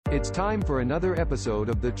It's time for another episode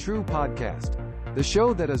of The True Podcast, the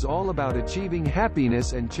show that is all about achieving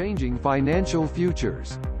happiness and changing financial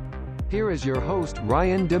futures. Here is your host,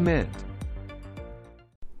 Ryan Dement.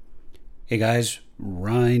 Hey guys,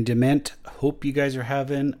 Ryan Dement. Hope you guys are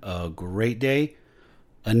having a great day.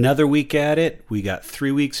 Another week at it. We got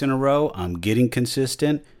 3 weeks in a row. I'm getting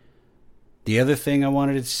consistent. The other thing I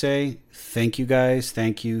wanted to say, thank you guys.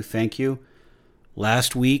 Thank you.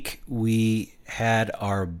 Last week, we had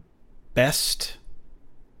our best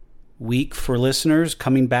week for listeners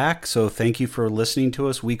coming back. So thank you for listening to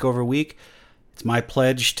us week over week. It's my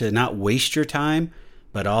pledge to not waste your time,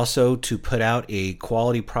 but also to put out a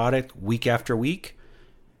quality product week after week.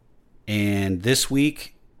 And this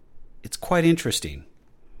week, it's quite interesting.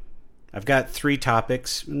 I've got 3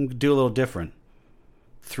 topics. I'm going to do a little different.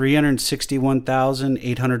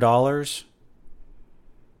 $361,800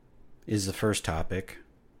 is the first topic.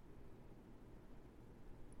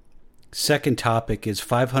 Second topic is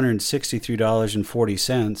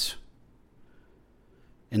 $563.40.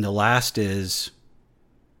 And the last is,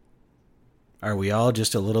 are we all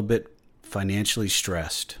just a little bit financially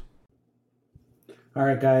stressed? All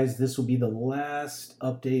right, guys, this will be the last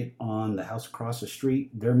update on the house across the street.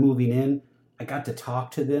 They're moving in. I got to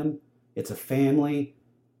talk to them. It's a family.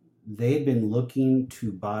 They had been looking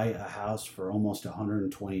to buy a house for almost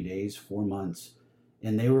 120 days, 4 months.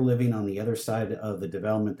 And they were living on the other side of the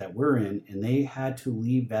development that we're in. And they had to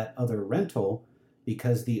leave that other rental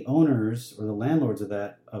because the owners or the landlords of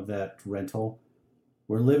that rental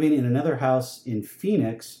were living in another house in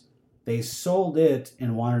Phoenix. They sold it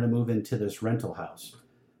and wanted to move into this rental house.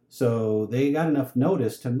 So they got enough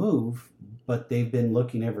notice to move, but they've been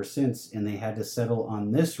looking ever since, and they had to settle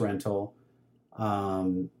on this rental.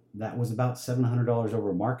 That was about $700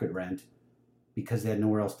 over market rent because they had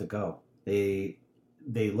nowhere else to go. They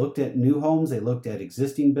looked at new homes, they looked at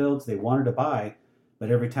existing builds, they wanted to buy, but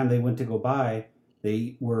every time they went to go buy,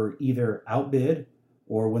 they were either outbid,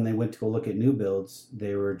 or when they went to go look at new builds,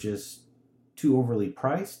 they were just too overly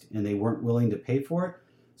priced and they weren't willing to pay for it.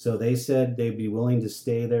 So they said they'd be willing to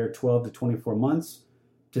stay there 12 to 24 months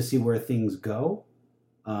to see where things go,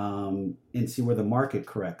 and see where the market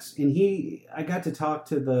corrects. And I got to talk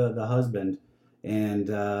to the husband, and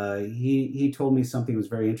he told me something that was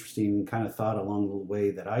very interesting and kind of thought along the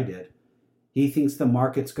way that I did. He thinks the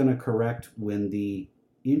market's going to correct when the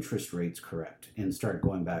interest rates correct and start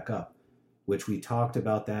going back up, which we talked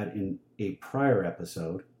about that in a prior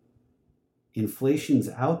episode. Inflation's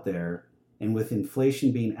out there, and with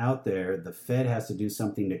inflation being out there, the Fed has to do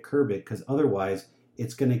something to curb it, because otherwise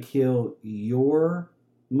it's going to kill your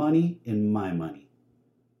money and my money,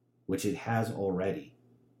 which it has already.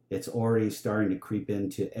 It's already starting to creep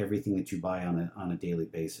into everything that you buy on a daily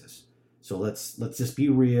basis. So let's just be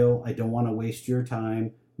real. I don't want to waste your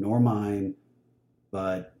time nor mine,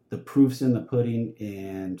 but the proof's in the pudding,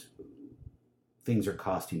 and things are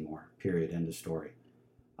costing more, period, end of story.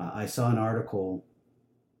 I saw an article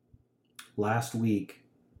last week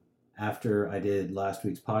after I did last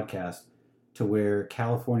week's podcast to where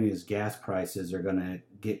California's gas prices are going to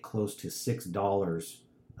get close to $6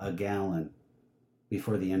 a gallon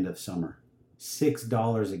before the end of summer.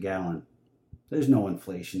 $6 a gallon. There's no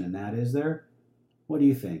inflation in that, is there? What do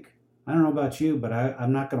you think? I don't know about you, but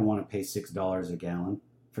I'm not going to want to pay $6 a gallon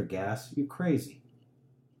for gas. You're crazy.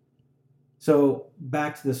 So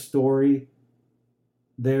back to the story.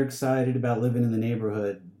 They're excited about living in the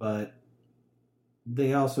neighborhood, but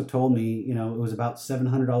they also told me, it was about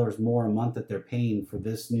 $700 more a month that they're paying for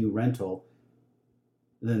this new rental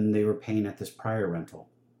than they were paying at this prior rental.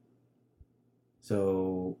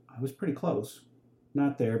 So I was pretty close.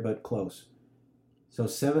 Not there, but close. So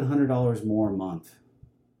 $700 more a month.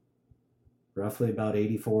 Roughly about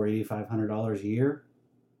 $8,400, $8,500 a year.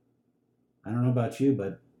 I don't know about you,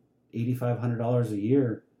 but $8,500 a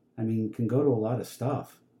year, can go to a lot of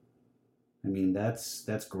stuff.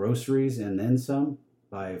 That's groceries and then some.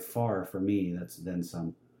 By far, for me, that's then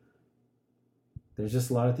some. There's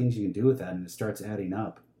just a lot of things you can do with that, and it starts adding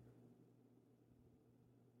up.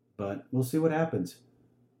 But we'll see what happens.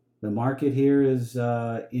 The market here is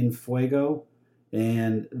in fuego,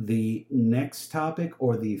 and the next topic,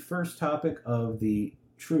 or the first topic of the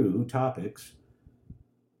true topics,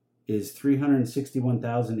 is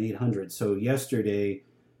 $361,800. So yesterday,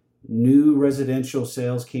 new residential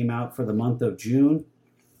sales came out for the month of June,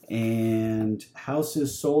 and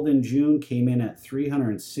houses sold in June came in at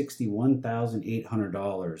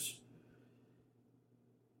 $361,800,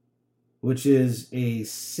 which is a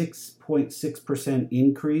 6.6%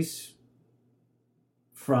 increase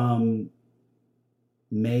from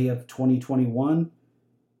May of 2021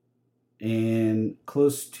 and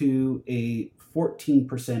close to a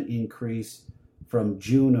 14% increase from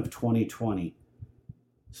June of 2020.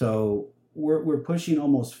 So we're pushing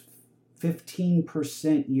almost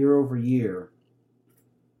 15% year over year,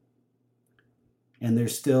 and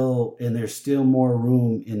there's still more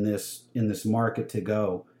room in this market to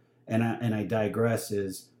go. And I digress.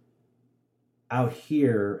 Is out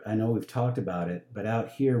here, I know we've talked about it, but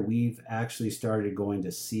out here we've actually started going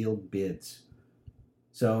to sealed bids.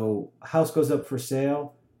 So a house goes up for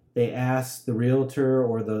sale, they ask the realtor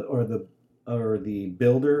or the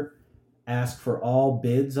builder, ask for all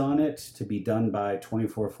bids on it to be done by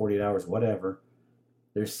 24, 48 hours, whatever.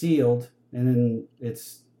 They're sealed, and then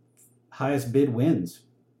it's highest bid wins.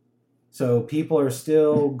 So people are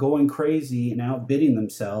still going crazy and outbidding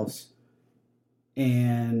themselves,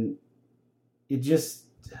 and it just,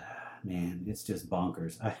 man, it's just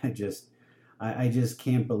bonkers. I just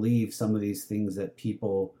can't believe some of these things that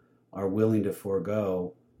people are willing to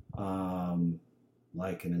forego,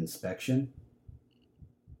 like an inspection,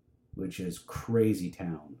 which is crazy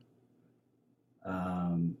town.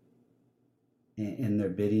 And they're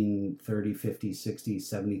bidding $30, $50,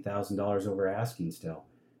 $60, $70,000 over asking still.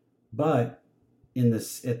 But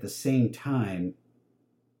at the same time,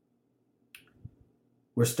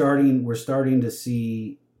 we're starting to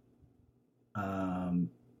see a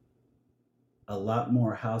lot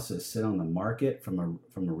more houses sit on the market from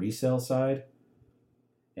a resale side,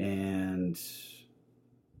 and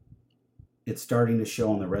it's starting to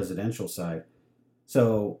show on the residential side.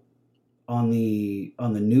 So on the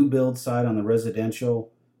new build side, on the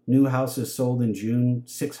residential, new houses sold in June,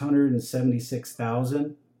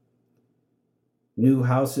 676,000. New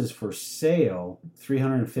houses for sale,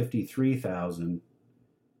 353,000.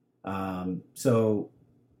 So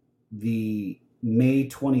the May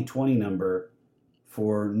 2020 number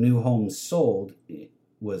for new homes sold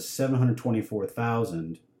was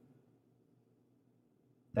 724,000.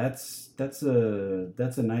 That's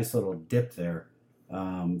a nice little dip there,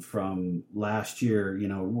 from last year,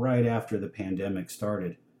 right after the pandemic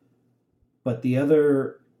started. But the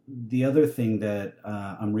other thing that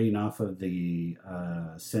I'm reading off of the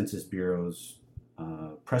Census Bureau's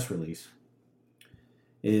press release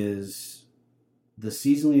is the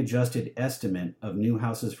seasonally adjusted estimate of new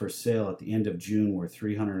houses for sale at the end of June were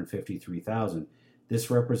 353,000.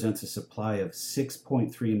 This represents a supply of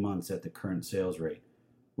 6.3 months at the current sales rate,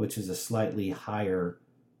 which is a slightly higher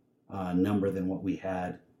number than what we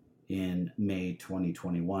had in May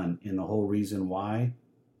 2021. And the whole reason why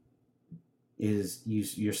is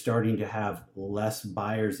you're starting to have less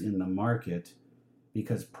buyers in the market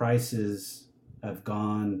because prices have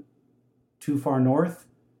gone too far north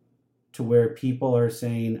to where people are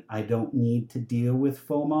saying, I don't need to deal with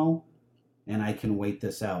FOMO and I can wait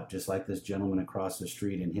this out. Just like this gentleman across the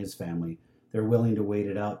street and his family, they're willing to wait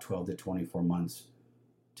it out 12 to 24 months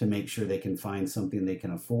to make sure they can find something they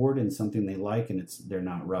can afford and something they like, and they're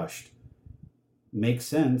not rushed. Makes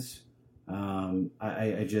sense.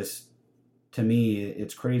 I just, to me,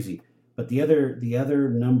 it's crazy. But the other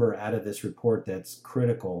number out of this report that's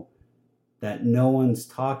critical that no one's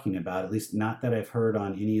talking about, at least not that I've heard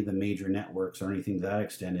on any of the major networks or anything to that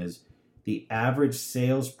extent, is the average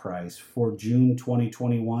sales price for June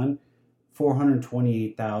 2021,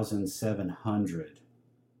 $428,700.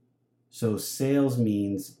 So sales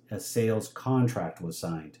means a sales contract was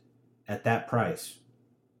signed at that price.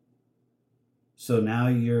 So now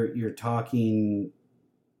you're talking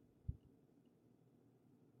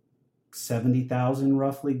 70,000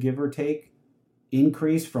 roughly, give or take,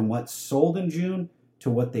 increase from what sold in June to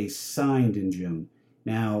what they signed in June.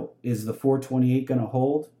 Now, is the 428 going to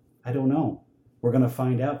hold? I don't know. We're going to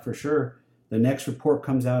find out for sure. The next report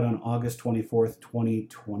comes out on August 24th,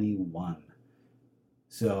 2021.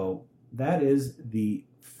 So that is the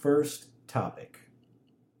first topic.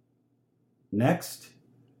 Next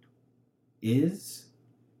is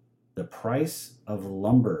the price of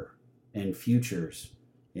lumber and futures.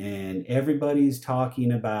 And everybody's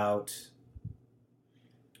talking about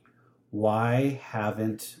why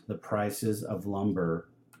haven't the prices of lumber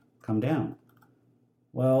come down?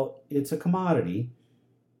 Well, it's a commodity.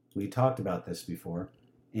 We talked about this before.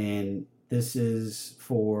 And this is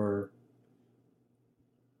for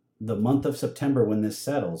the month of September when this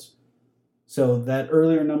settles. So that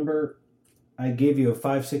earlier number, I gave you a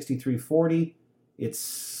 563.40. It's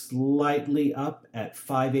slightly up at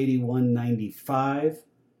 581.95.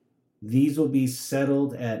 These will be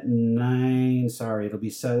settled at it'll be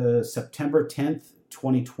September 10th,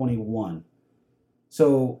 2021.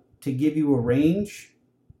 So to give you a range,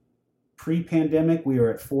 pre-pandemic, we were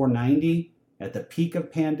at 490, At the peak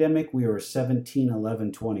of pandemic, we were 17,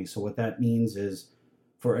 11, 20. So what that means is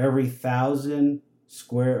for every 1,000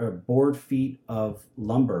 square or board feet of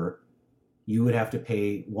lumber, you would have to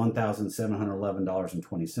pay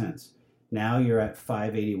 $1,711.20. Now you're at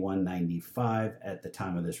 $581.95 at the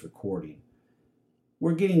time of this recording.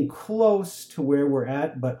 We're getting close to where we're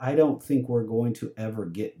at, but I don't think we're going to ever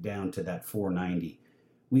get down to that $490.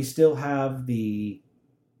 We still have the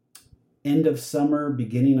end of summer,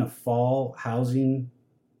 beginning of fall housing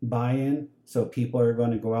buy-in, so people are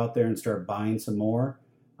going to go out there and start buying some more.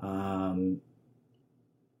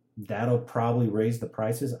 That'll probably raise the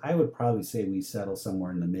prices. I would probably say we settle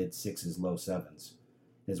somewhere in the mid sixes, low sevens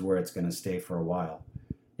is where it's going to stay for a while.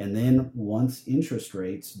 And then once interest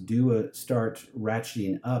rates do start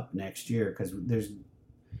ratcheting up next year, because there's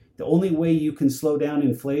the only way you can slow down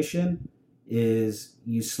inflation is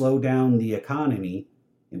you slow down the economy,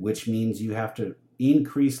 which means you have to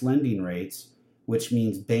increase lending rates, which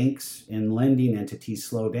means banks and lending entities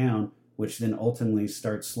slow down, which then ultimately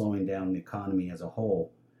starts slowing down the economy as a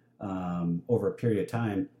whole over a period of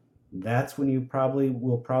time. That's when you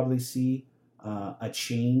will probably see a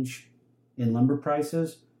change in lumber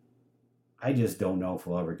prices. I just don't know if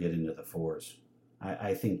we'll ever get into the fours.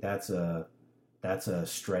 I think that's a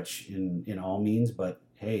stretch in all means, but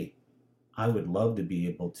hey, I would love to be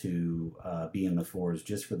able to be in the fours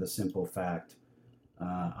just for the simple fact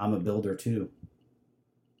I'm a builder too.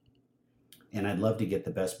 And I'd love to get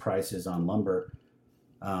the best prices on lumber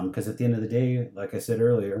because at the end of the day, like I said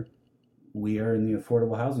earlier, we are in the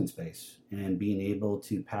affordable housing space, and being able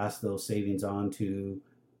to pass those savings on to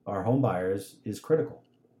our home buyers is critical.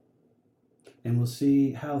 And we'll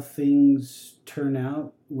see how things turn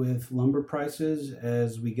out with lumber prices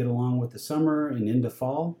as we get along with the summer and into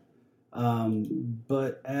fall.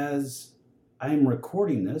 But as I'm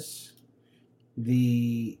recording this,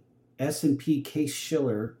 the S&P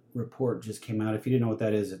Case-Shiller report just came out. If you didn't know what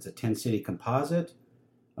that is, it's a 10-city composite,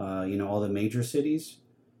 all the major cities.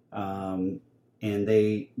 And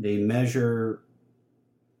they measure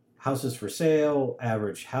houses for sale,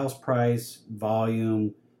 average house price,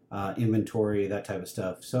 volume, inventory, that type of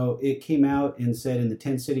stuff. So it came out and said in the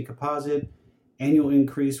 10-city composite, annual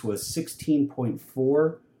increase was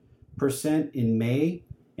 16.4% in May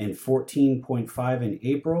and 14.5% in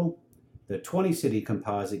April. The 20-city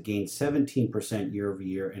composite gained 17% year over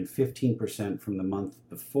year and 15% from the month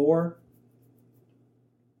before.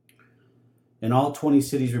 And all 20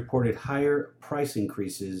 cities reported higher price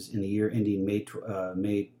increases in the year ending May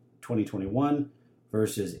 2021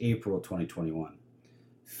 versus April 2021.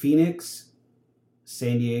 Phoenix,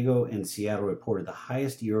 San Diego, and Seattle reported the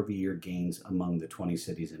highest year-over-year gains among the 20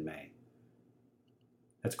 cities in May.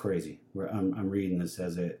 That's crazy. I'm reading this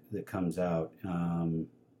as it comes out.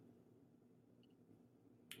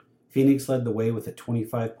 Phoenix led the way with a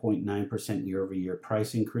 25.9% year-over-year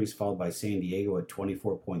price increase, followed by San Diego at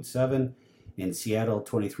 24.7%. and Seattle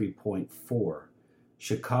 23.4%.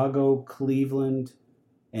 Chicago, Cleveland,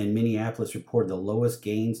 and Minneapolis reported the lowest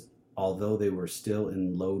gains, although they were still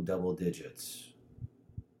in low double digits.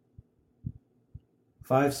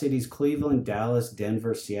 5 cities, Cleveland, Dallas,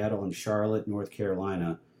 Denver, Seattle, and Charlotte, North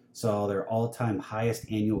Carolina, saw their all-time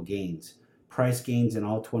highest annual gains. Price gains in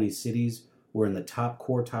all 20 cities were in the top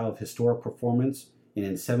quartile of historic performance, and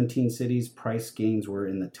in 17 cities, price gains were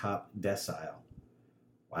in the top decile.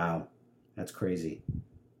 Wow. That's crazy.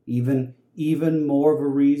 Even more of a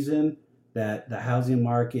reason that the housing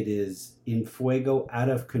market is in fuego, out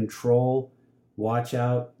of control. Watch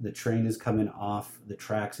out. The train is coming off the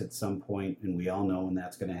tracks at some point, and we all know when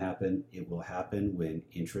that's going to happen. It will happen when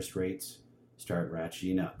interest rates start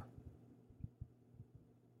ratcheting up.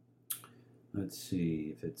 Let's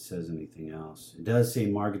see if it says anything else. It does say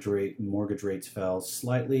mortgage rates fell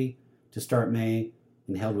slightly to start May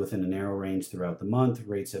and held within a narrow range throughout the month.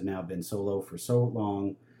 Rates have now been so low for so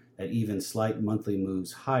long that even slight monthly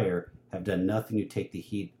moves higher have done nothing to take the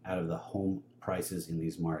heat out of the home prices in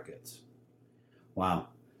these markets. Wow.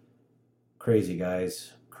 Crazy,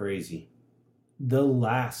 guys. Crazy. I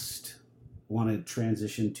want to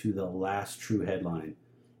transition to the last true headline.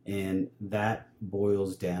 And that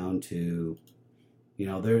boils down to,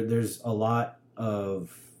 there's a lot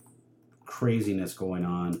of craziness going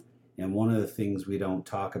on. And one of the things we don't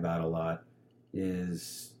talk about a lot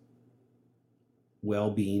is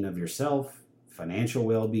well-being of yourself, financial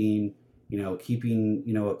well-being, keeping,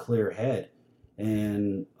 a clear head.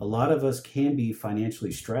 And a lot of us can be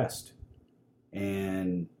financially stressed.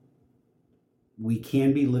 And we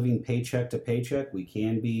can be living paycheck to paycheck. We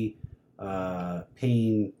can be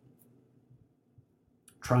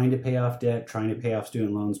trying to pay off debt, trying to pay off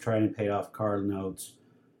student loans, trying to pay off car notes.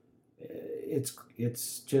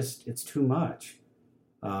 it's too much.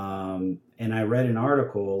 And I read an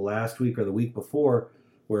article last week or the week before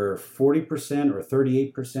where 40% or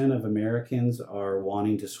 38% of Americans are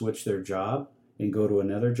wanting to switch their job and go to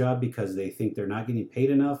another job because they think they're not getting paid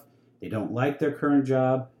enough. They don't like their current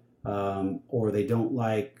job, or they don't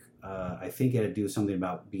like, I think it had to do something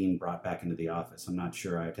about being brought back into the office. I'm not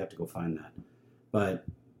sure. I'd have to go find that. But,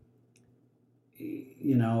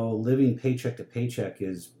 living paycheck to paycheck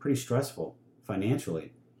is pretty stressful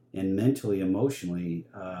financially and mentally, emotionally,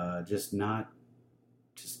 just not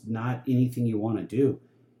anything you want to do.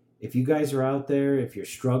 If you guys are out there, if you're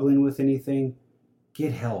struggling with anything,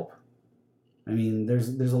 get help. I mean,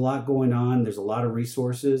 there's a lot going on. There's a lot of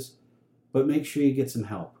resources, but make sure you get some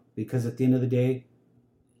help, because at the end of the day,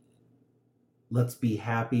 let's be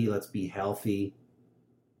happy, let's be healthy,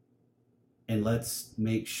 and let's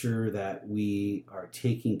make sure that we are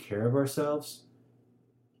taking care of ourselves,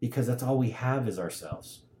 because that's all we have is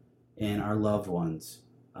ourselves and our loved ones.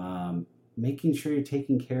 Making sure you're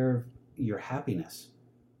taking care of your happiness.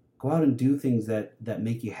 Go out and do things that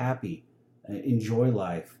make you happy. Enjoy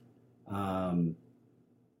life.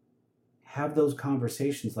 Have those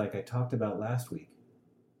conversations like I talked about last week.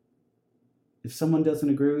 If someone doesn't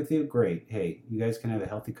agree with you, great. Hey, you guys can have a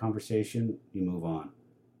healthy conversation. You move on.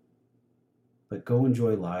 But go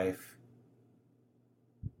enjoy life,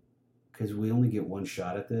 because we only get one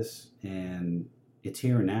shot at this, and it's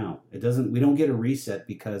here and now. We don't get a reset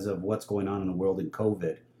because of what's going on in the world in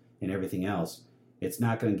COVID and everything else. It's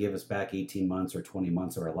not going to give us back 18 months or 20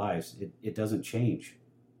 months of our lives. It doesn't change.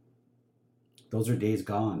 Those are days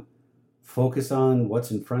gone. Focus on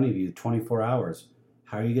what's in front of you, 24 hours.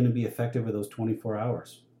 How are you going to be effective with those 24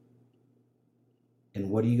 hours?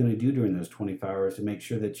 And what are you going to do during those 24 hours to make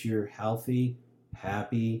sure that you're healthy,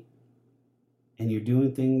 happy, and you're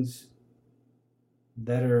doing things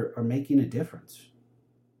that are making a difference?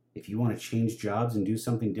 If you want to change jobs and do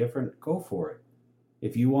something different, go for it.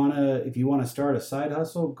 If you want to start a side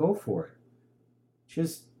hustle, go for it.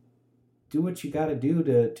 Just do what you got to do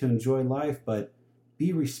to enjoy life, but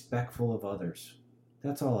be respectful of others.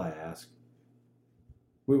 That's all I ask.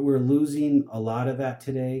 We're losing a lot of that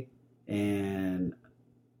today, and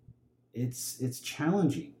it's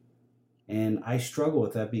challenging. And I struggle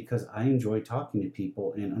with that because I enjoy talking to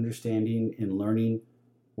people and understanding and learning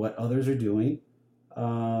what others are doing.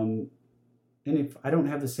 And if I don't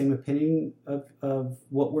have the same opinion of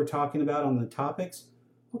what we're talking about on the topics,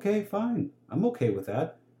 okay, fine. I'm okay with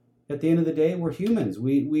that. At the end of the day, we're humans.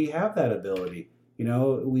 We have that ability.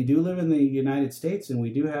 We do live in the United States, and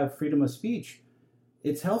we do have freedom of speech.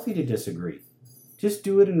 It's healthy to disagree. Just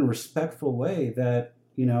do it in a respectful way that,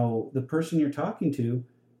 the person you're talking to,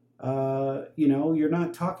 you're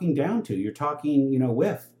not talking down to. You're talking,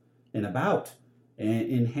 with and about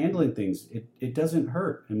and handling things. It doesn't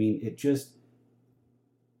hurt. I mean, it just...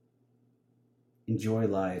 Enjoy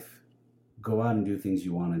life, go out and do things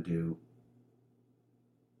you want to do,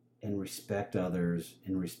 and respect others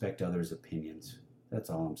and respect others' opinions. That's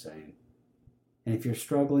all I'm saying. And if you're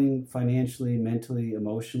struggling financially, mentally,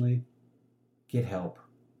 emotionally, get help.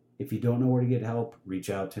 If you don't know where to get help, reach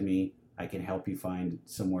out to me. I can help you find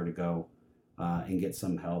somewhere to go and get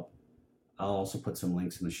some help. I'll also put some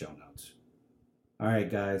links in the show notes. All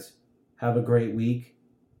right, guys, have a great week.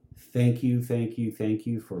 Thank you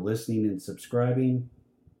for listening and subscribing.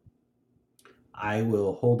 I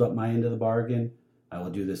will hold up my end of the bargain. I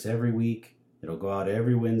will do this every week. It'll go out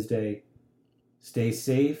every Wednesday. Stay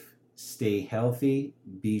safe, stay healthy,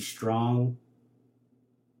 be strong,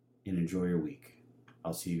 and enjoy your week.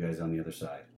 I'll see you guys on the other side.